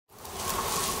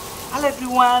Hello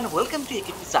everyone, welcome to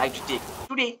AKP's IoT Tech.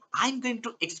 Today I'm going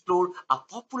to explore a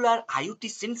popular IoT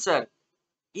sensor.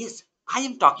 Yes, I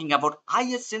am talking about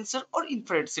IS sensor or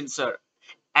infrared sensor.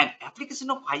 An application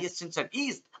of IS sensor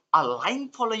is a line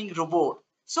following robot.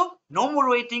 So no more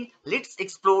waiting, let's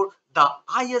explore the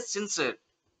IS sensor.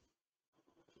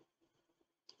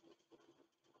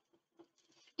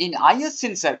 In IS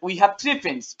sensor, we have three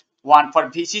pins. One for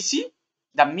VCC,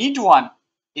 the mid one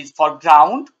is for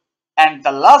ground, and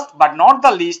the last but not the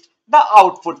least, the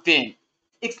output pin.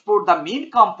 Explore the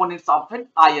main components of an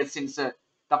IR sensor.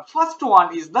 The first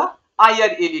one is the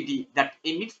IR LED that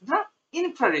emits the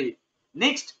infrared.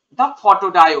 Next, the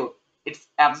photodiode. It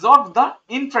absorbs the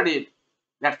infrared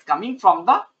that's coming from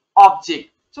the object.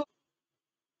 So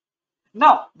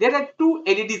now there are two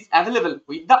LEDs available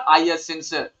with the IR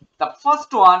sensor. The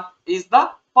first one is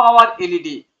the power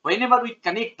LED. Whenever we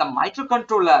connect the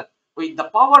microcontroller with the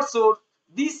power source,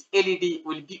 this LED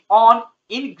will be on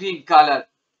in green color.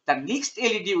 The next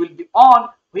LED will be on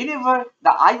whenever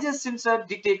the IR sensor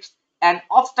detects an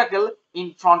obstacle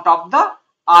in front of the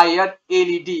IR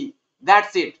LED.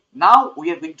 That's it. Now we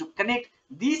are going to connect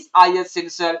this IR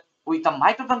sensor with a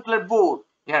microcontroller board.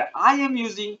 Here I am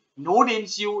using Node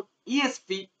MCU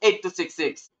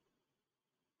ESP8266.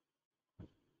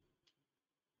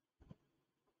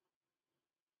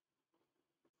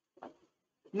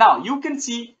 Now you can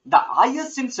see the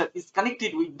IS sensor is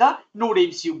connected with the Node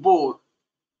MCU board.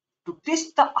 To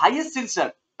test the IS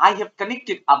sensor, I have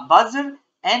connected a buzzer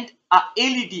and a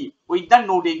LED with the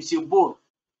Node MCU board.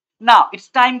 Now it's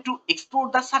time to explore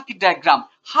the circuit diagram,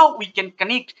 how we can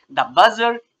connect the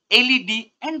buzzer,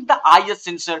 LED and the IS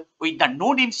sensor with the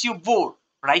Node MCU board.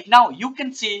 Right now you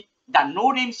can see the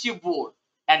Node MCU board,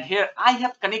 and here I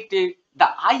have connected the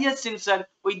IS sensor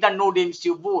with the Node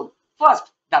MCU board.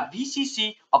 First, the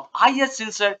VCC of IS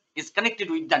sensor is connected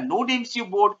with the Node MCU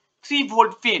board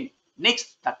 3-volt pin.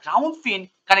 Next, the ground pin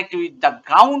connected with the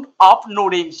ground of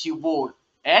Node MCU board,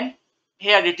 and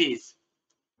here it is.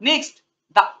 Next,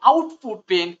 the output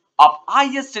pin of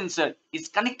IS sensor is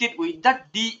connected with the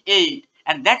D8,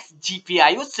 and that's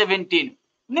GPIO 17.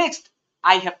 Next,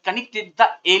 I have connected the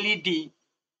LED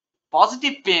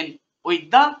positive pin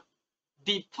with the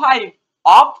D5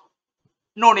 of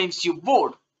Node MCU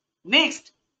board.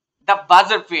 Next, the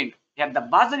buzzer pin. Here the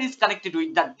buzzer is connected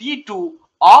with the D2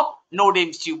 of Node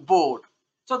MCU board.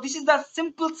 So this is the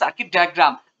simple circuit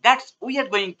diagram that we are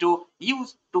going to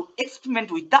use to experiment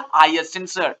with the IS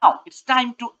sensor. Now it's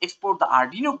time to export the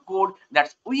Arduino code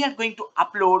that we are going to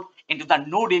upload into the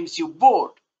Node MCU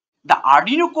board. The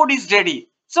Arduino code is ready.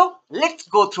 So let's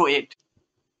go through it.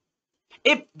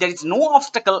 If there is no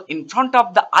obstacle in front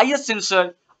of the IS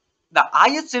sensor, the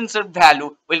IS sensor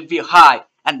value will be high,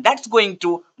 and that's going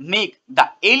to make the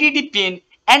LED pin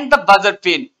and the buzzer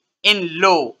pin in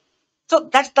low. So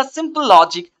that's the simple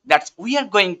logic that we are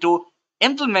going to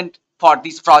implement for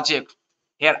this project.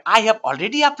 Here I have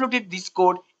already uploaded this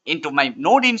code into my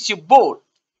Node MCU board.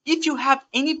 If you have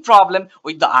any problem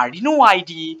with the Arduino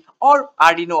IDE or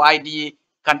Arduino IDE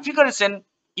configuration,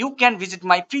 you can visit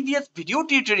my previous video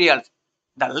tutorials.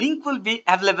 The link will be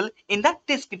available in the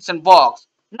description box.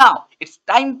 Now it's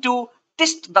time to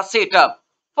test the setup.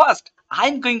 First,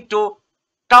 I'm going to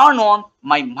turn on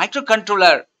my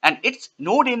microcontroller, and it's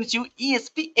Node MCU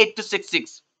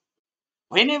ESP8266.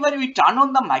 Whenever we turn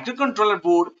on the microcontroller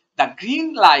board, the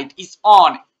green light is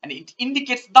on and it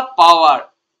indicates the power.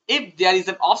 If there is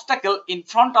an obstacle in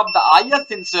front of the IR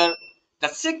sensor, the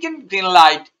second green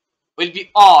light will be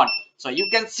on. So you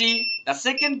can see the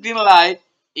second green light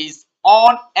is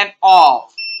on and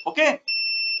off. Okay.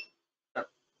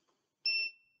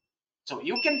 So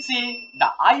you can see the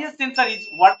IS sensor is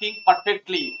working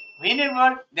perfectly.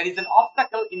 Whenever there is an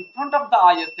obstacle in front of the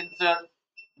IS sensor,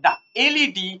 the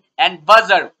LED and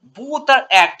buzzer both are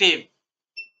active.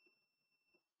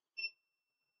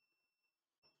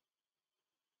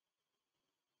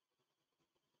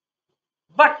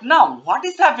 But now what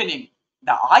is happening?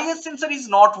 The IS sensor is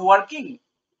not working.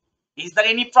 Is there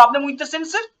any problem with the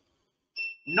sensor?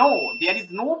 No, there is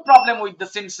no problem with the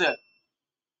sensor.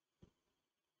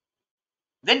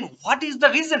 Then what is the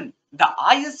reason? The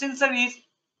IS sensor is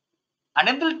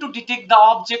unable to detect the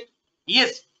object.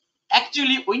 Yes,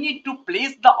 actually we need to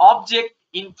place the object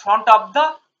in front of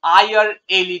the IR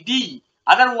LED.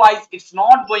 Otherwise it's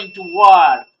not going to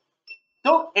work.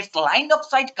 So it's line of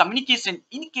sight communication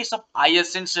in case of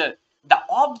IS sensor. The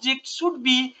object should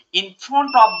be in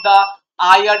front of the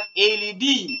IR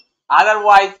LED.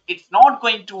 Otherwise it's not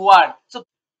going to work.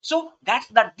 So that's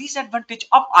the disadvantage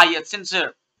of IS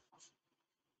sensor.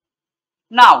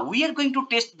 Now we are going to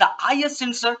test the IS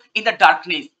sensor in the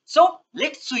darkness. So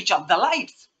let's switch off the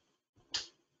lights.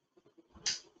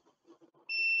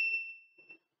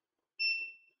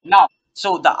 Now,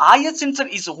 so the IR sensor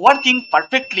is working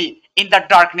perfectly in the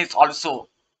darkness also.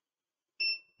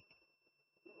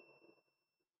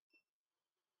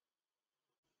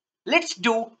 Let's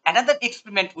do another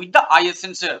experiment with the IR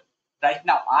sensor. Right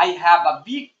now, I have a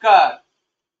big car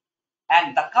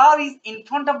and the car is in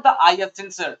front of the IR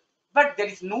sensor, but there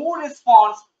is no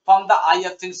response from the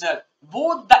IR sensor.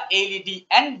 Both the LED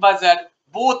and buzzer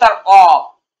both are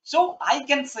off. So I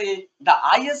can say the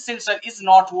IR sensor is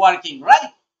not working,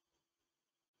 right?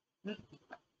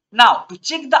 Now to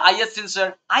check the IR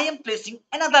sensor, I am placing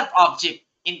another object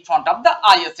in front of the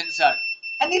IR sensor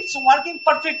and it's working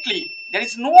perfectly. There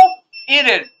is no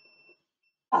error.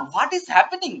 What is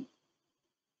happening?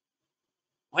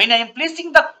 When I am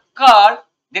placing the car,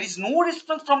 there is no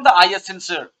response from the IR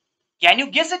sensor. Can you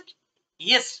guess it?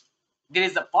 Yes, there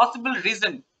is a possible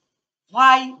reason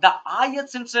why the IR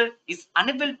sensor is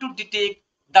unable to detect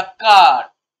the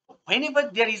car. Whenever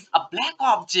there is a black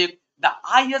object, the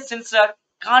IR sensor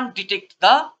can't detect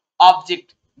the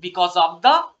object because of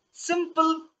the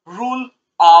simple rule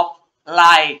of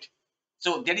light.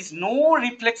 So there is no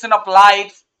reflection of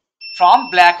light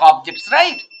from black objects,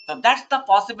 right? So that's the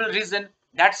possible reason.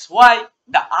 That's why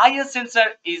the IR sensor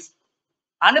is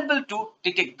unable to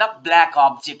detect the black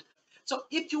object. So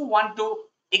if you want to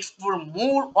explore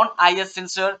more on IR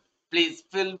sensor, please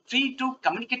feel free to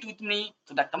communicate with me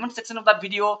to the comment section of the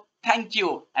video. Thank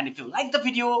you. And if you like the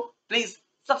video, please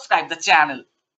subscribe the channel.